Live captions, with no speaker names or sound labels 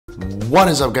What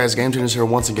is up, guys? Game Changers here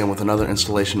once again with another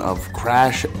installation of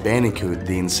Crash Bandicoot,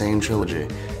 the Sane Trilogy.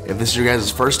 If this is your guys'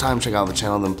 first time checking out the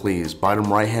channel, then please,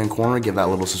 bottom right hand corner, give that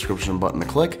little subscription button a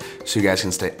click so you guys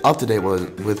can stay up to date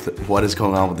with what is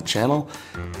going on with the channel.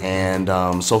 And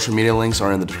social media links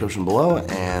are in the description below.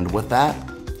 And with that,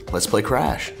 let's play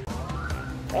Crash.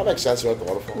 That makes sense about the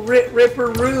waterfall.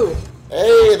 Ripperoo.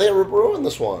 Hey, they were ruined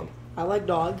this one. I like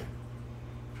dog.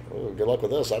 Ooh, good luck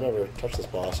with this. I've never touched this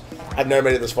boss. I've never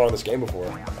made it this far in this game before.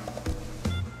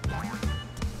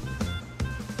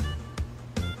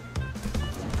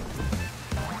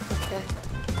 Okay.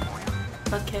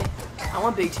 Okay. I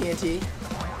want big TNT.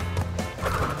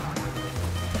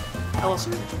 Oh,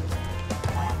 sorry.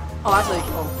 Oh, that's how you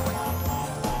kill him.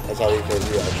 That's how he kills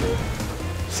you, actually.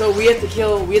 So we have to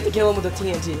kill him with the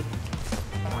TNT.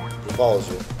 He follows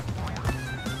you.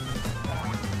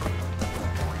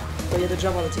 But you have to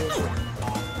jump on the TNT.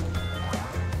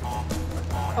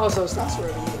 Oh, so it's not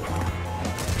swerving either.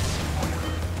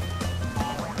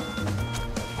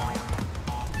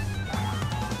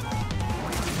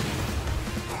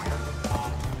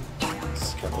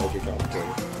 It's kind of like you're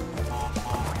complicated.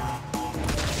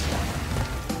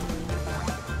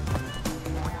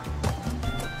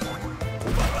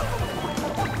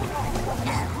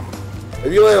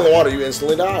 If you land in the water, you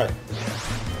instantly die.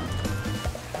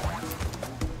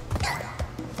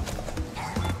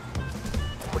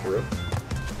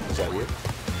 Is that you?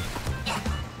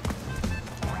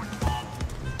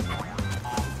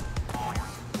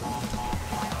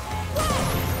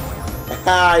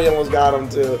 Haha, you almost got him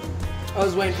too. I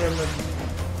was waiting for him to...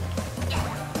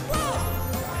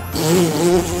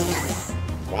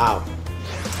 Wow.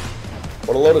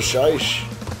 What a load of shish.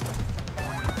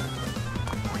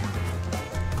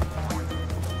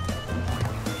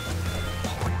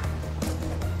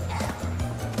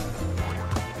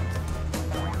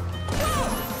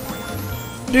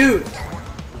 Dude,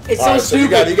 it's so Alright,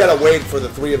 stupid. So you gotta wait for the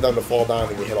three of them to fall down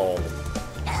and you hit all of them.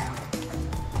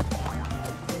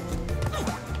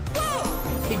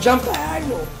 He jumped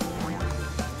diagonal.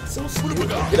 It's so stupid.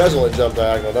 He does only jump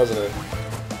diagonal, doesn't he?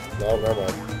 No, never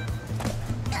mind.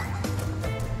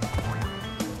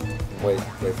 Wait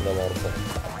for them all to fall.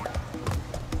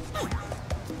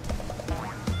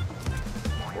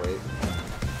 Wait.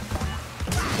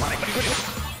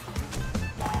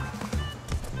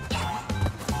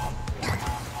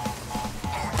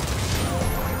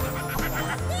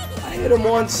 I hit him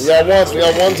once. We got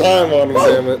one time on him,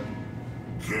 damn it.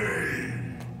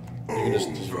 You can just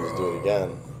do it again.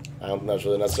 I'm not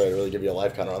really necessary to really give you a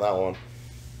life counter on that one.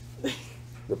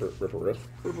 Ripperoo.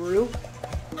 Ripperoo?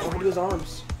 Open to his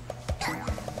arms. It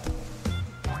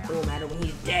won't matter when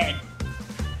he's dead.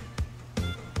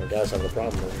 My guy's having a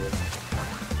problem over here.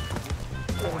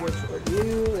 Then he goes toward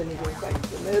you, then he goes back to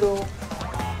the middle.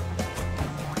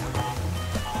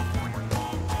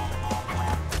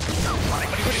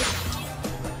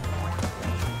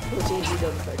 The TNT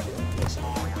doesn't affect you. Makes sense.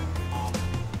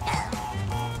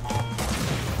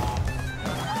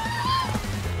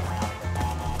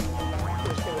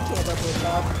 Just gonna camp up on the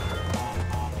top.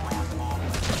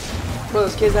 Bro,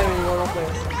 this kid's not even going up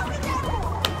there.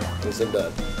 He's in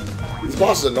bed. This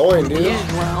boss is annoying, dude. He's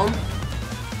drowned.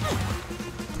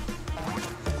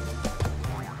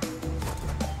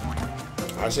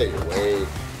 I say you're way,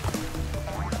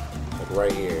 like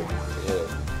right here. You hit it.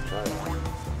 Try it.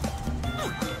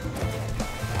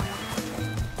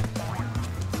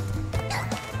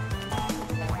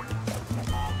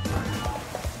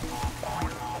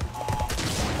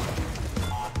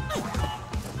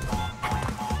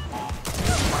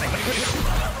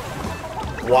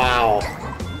 Wow.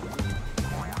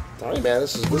 Sorry, man.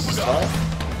 This is tough.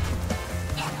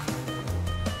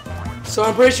 So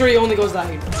I'm pretty sure he only goes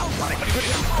diagonal.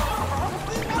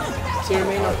 See what I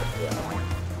mean?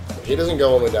 Yeah. He doesn't go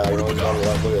all the way down. He only goes on the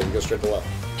left. Look at it. He goes straight to left.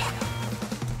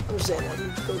 I'm just saying that he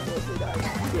goes mostly diagonal.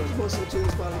 He goes mostly to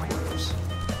his bottom corners.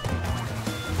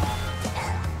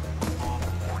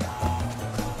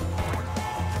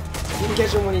 You can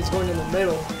catch him when he's going in the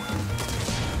middle.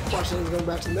 Watch, then he's going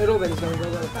back to the middle, then he's going to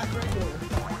go to the back right corner.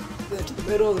 Then to the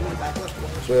middle, then the back left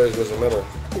corner. So he goes in the middle.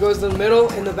 He goes to the middle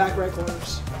and the back right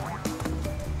corners.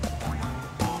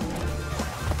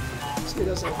 So he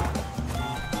does that.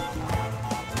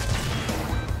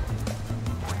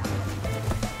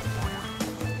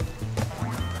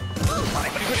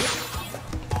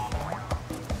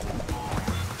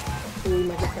 Ooh,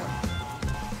 make it count.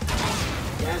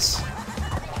 Yes.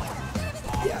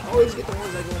 Yeah, always get the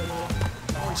ones that go in the middle.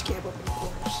 Always camp up in the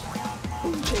corners.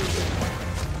 Ooh, change it.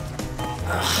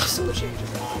 So changes.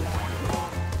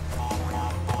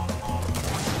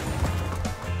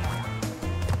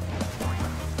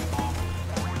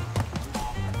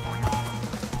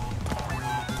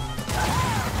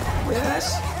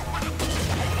 Yes.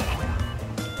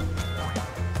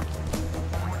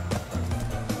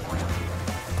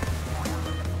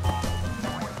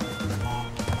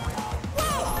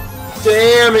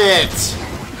 Damn it!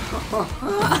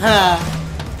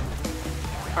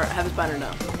 Alright, have his pattern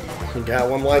down. You got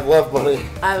 1 life left, buddy.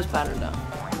 I have his pattern down.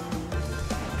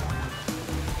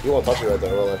 You won't touch it right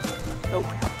there, will they? Nope.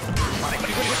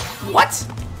 What?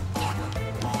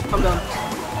 I'm done.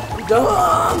 I'm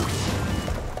done!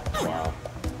 Wow.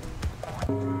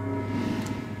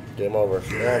 Game over.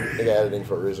 Yeah, I think editing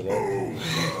for a reason, right?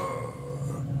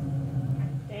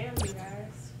 Damn, you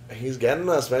guys. He's getting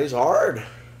us, man. He's hard.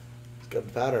 He's got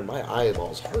the pattern. My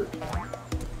eyeballs hurt.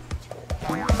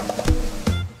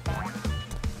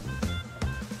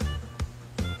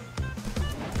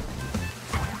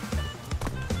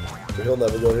 But he'll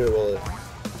never go here, will he?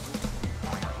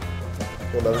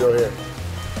 He'll never go here.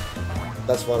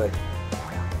 That's funny.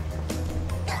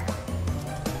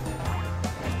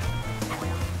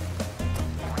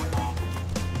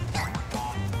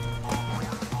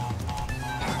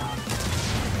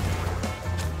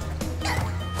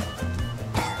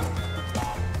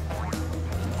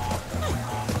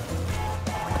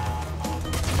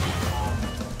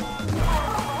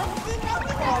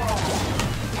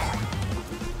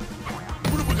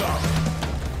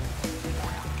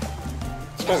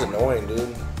 This guy's annoying, dude.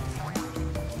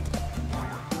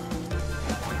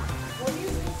 What do you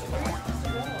think?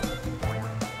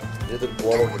 You have to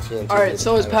blow up the TNT. Alright,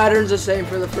 so his pattern's the same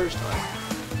for the first time.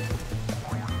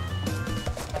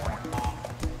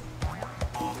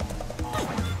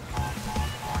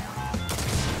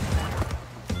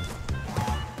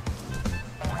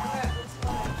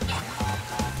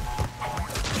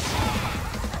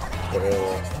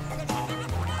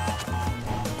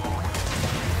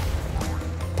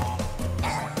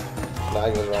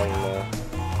 Flag was wrong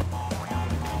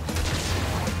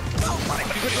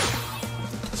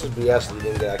This is BS that you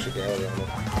didn't get actually damage on it.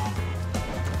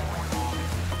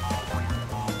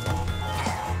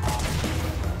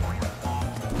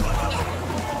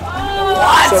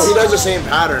 What? So he does the same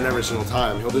pattern every single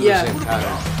time. He'll do Yeah. the same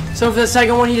pattern. So for the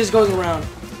second one, he just goes around.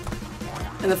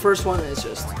 And the first one is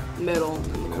just middle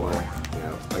in the corner.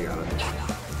 Yeah, I got it.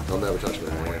 They'll never touch me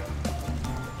right here.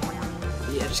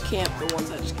 Yeah, just camp the ones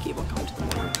that just keep on coming to the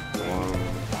middle.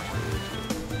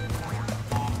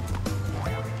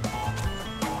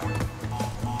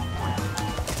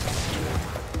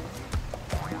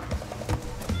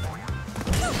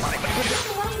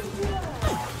 1, 2, 3.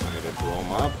 I gotta blow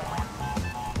him up.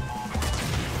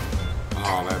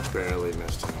 Oh, that barely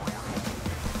missed him.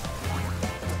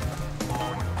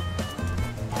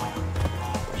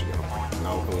 Where'd you go?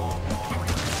 No, it won't.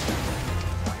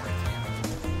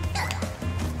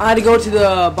 I had to go to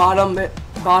the bottom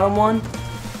one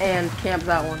and camp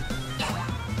that one.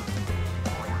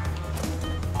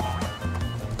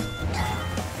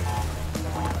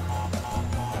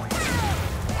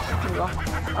 There we go.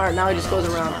 Alright, now he just goes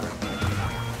around.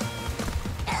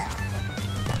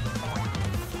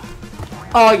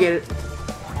 Oh, I get it.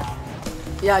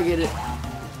 Yeah, I get it.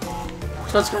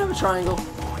 So it's kind of a triangle.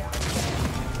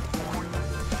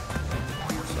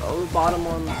 So the bottom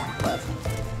one, left,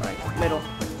 right, middle.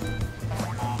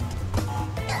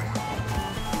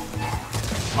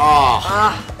 Oh.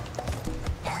 Ah,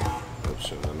 Oops,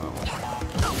 shouldn't have done that one.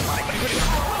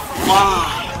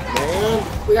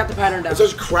 Man. we got the pattern down. It's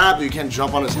such crap that you can't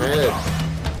jump on his head.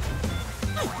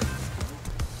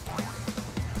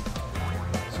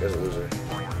 This guy's a loser.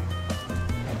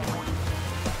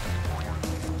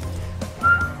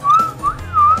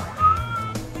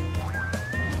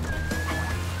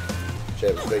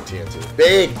 Shit, it's big TNT.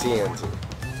 Big TNT.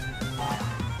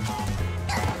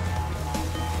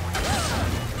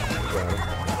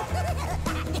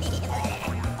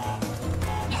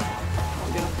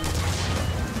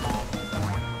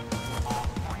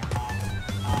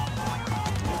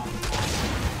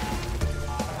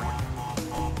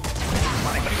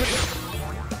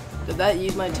 Did that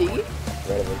use my T?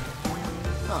 Relevant.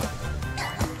 Oh.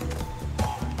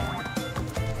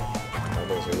 I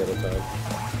think so, another time.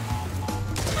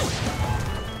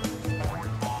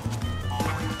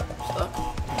 Stuck.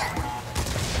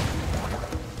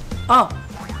 Oh.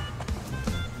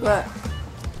 What?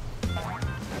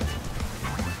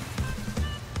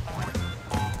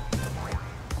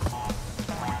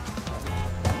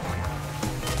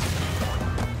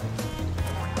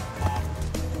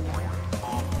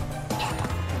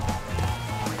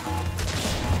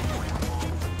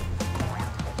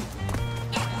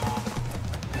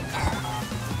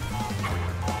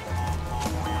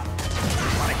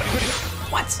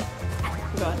 What?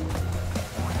 God.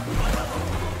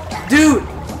 Dude!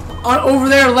 Over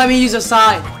there, let me use a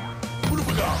sign.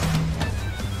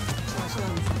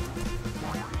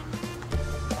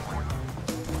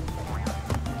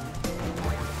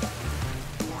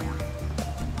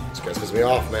 This guy's pissing me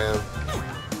off, man.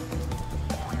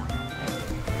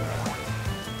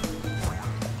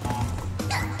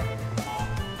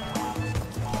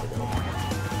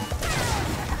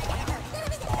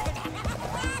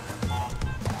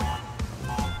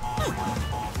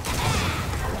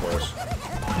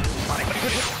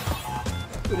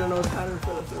 We don't know the pattern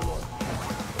for the third one.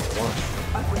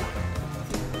 I think.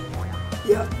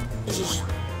 Yeah. It's just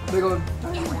big old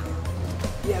pattern.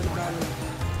 Yeah, the pattern.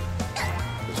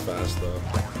 It's fast though.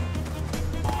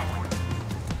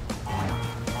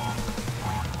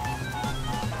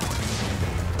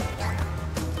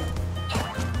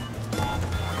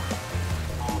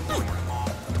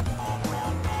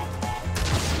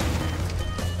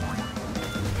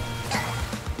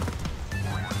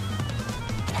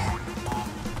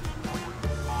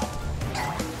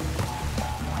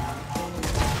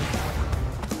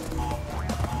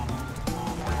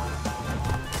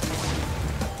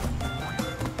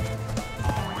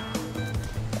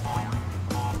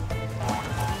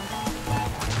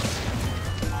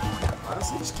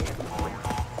 Honestly, just can't.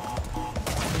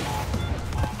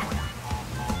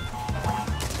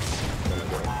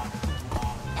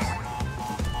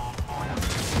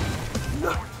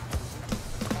 No.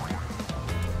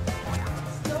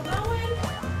 Still going?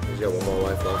 He's got one more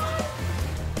life left.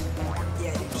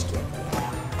 Yeah, you just can't.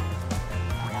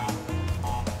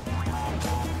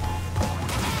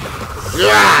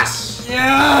 Yes!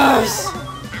 Yes!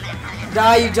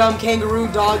 Die, you dumb kangaroo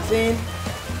dog thing.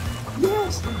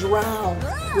 Yes, drown,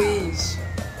 please.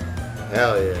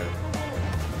 Hell yeah.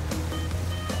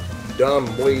 Dumb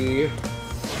boy.